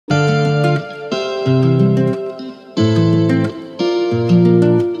Stay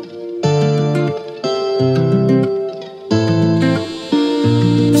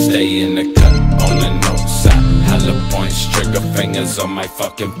in the cut on the north side. Hella points, trigger fingers on my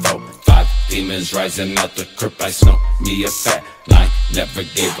fucking phone. 5 demons rising out the crypt. I smoke me a fat line, never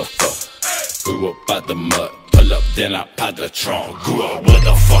gave a fuck. Grew up out the mud, pull up then I pop the trunk. Grew up with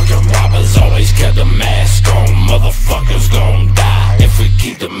the fucking robbers, always kept the mask on. Motherfuckers gon' die if we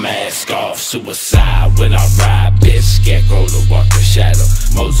keep the mask off. Suicide when I ride, bitch. Scarecrow to walk the shadow.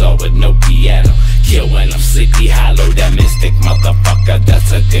 Mozart with no piano. Kill when I'm sleepy hollow. That mystic motherfucker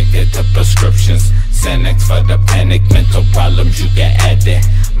that's addicted to prescriptions. Xanax for the panic, mental problems you can add that.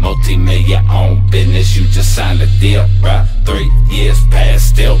 Multi-million own business, you just signed a deal, right? 3 years past,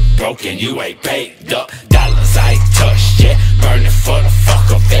 still broken, you ain't paid up. Dollars I ain't touched yet, burning for the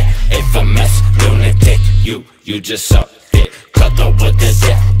fuck of it. Infamous lunatic, you just up it. Cut up with the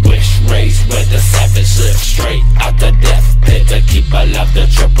death wish, raised with the savage live straight out the death pit to keep alive the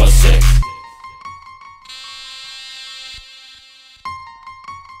 666.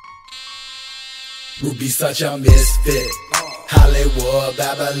 Ruby such a misfit. Hollywood,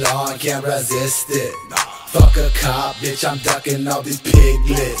 Babylon, can't resist it. Fuck a cop, bitch, I'm ducking all these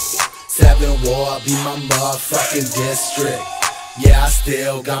piglets. 7 War, be my motherfucking district. Yeah, I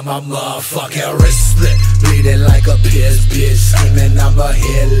still got my motherfucking wrist split. Bleeding like a piss bitch, screaming I'ma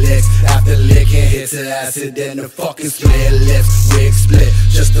hit licks. After licking hits of acid, then the fucking split lips. Wig split,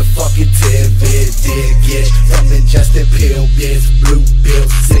 just a fucking tidbit. Dig it, from ingested pill bits. Blue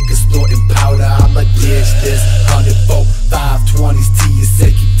pills, sick of snorting powder, I'ma ditch this. 104, 520s,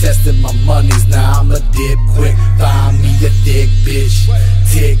 TSA, keep testing my monies. Now I'ma dip quick, find me a thick bitch.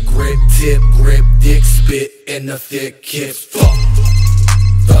 Tick grip, tip grip, dick spit in the thick hips.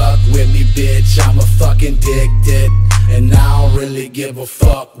 Fuck with me, bitch, I'm a fucking addicted. And I don't really give a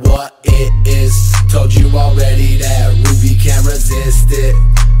fuck what it is. Told you already that Ruby can't resist it.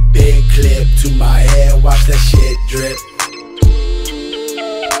 Big clip to my head, watch that shit drip.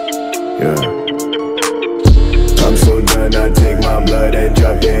 Yeah. I'm so done, I take my blood and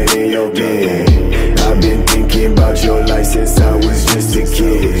drop that in your bin. I've been thinking about your life since I was just a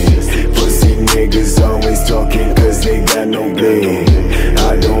kid. Pussy niggas always talking cause they got no bling.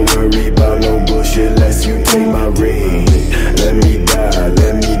 I don't worry about no bullshit unless you take my ring. Let me die,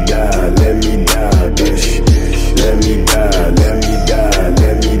 let me die, let me die, bitch. Let me die, let me die,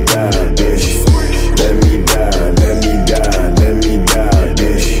 let me die, bitch. Let me die, let me die, let me die,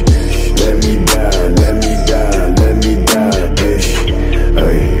 bitch. Let me die, let me die, let me die, bitch.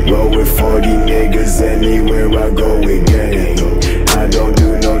 Ay, roll with 40 niggas anywhere I go with gang. I don't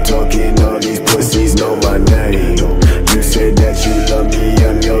do no talking, all these pussies know my name. You said that you love me,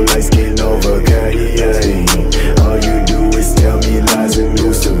 I'm your light skin.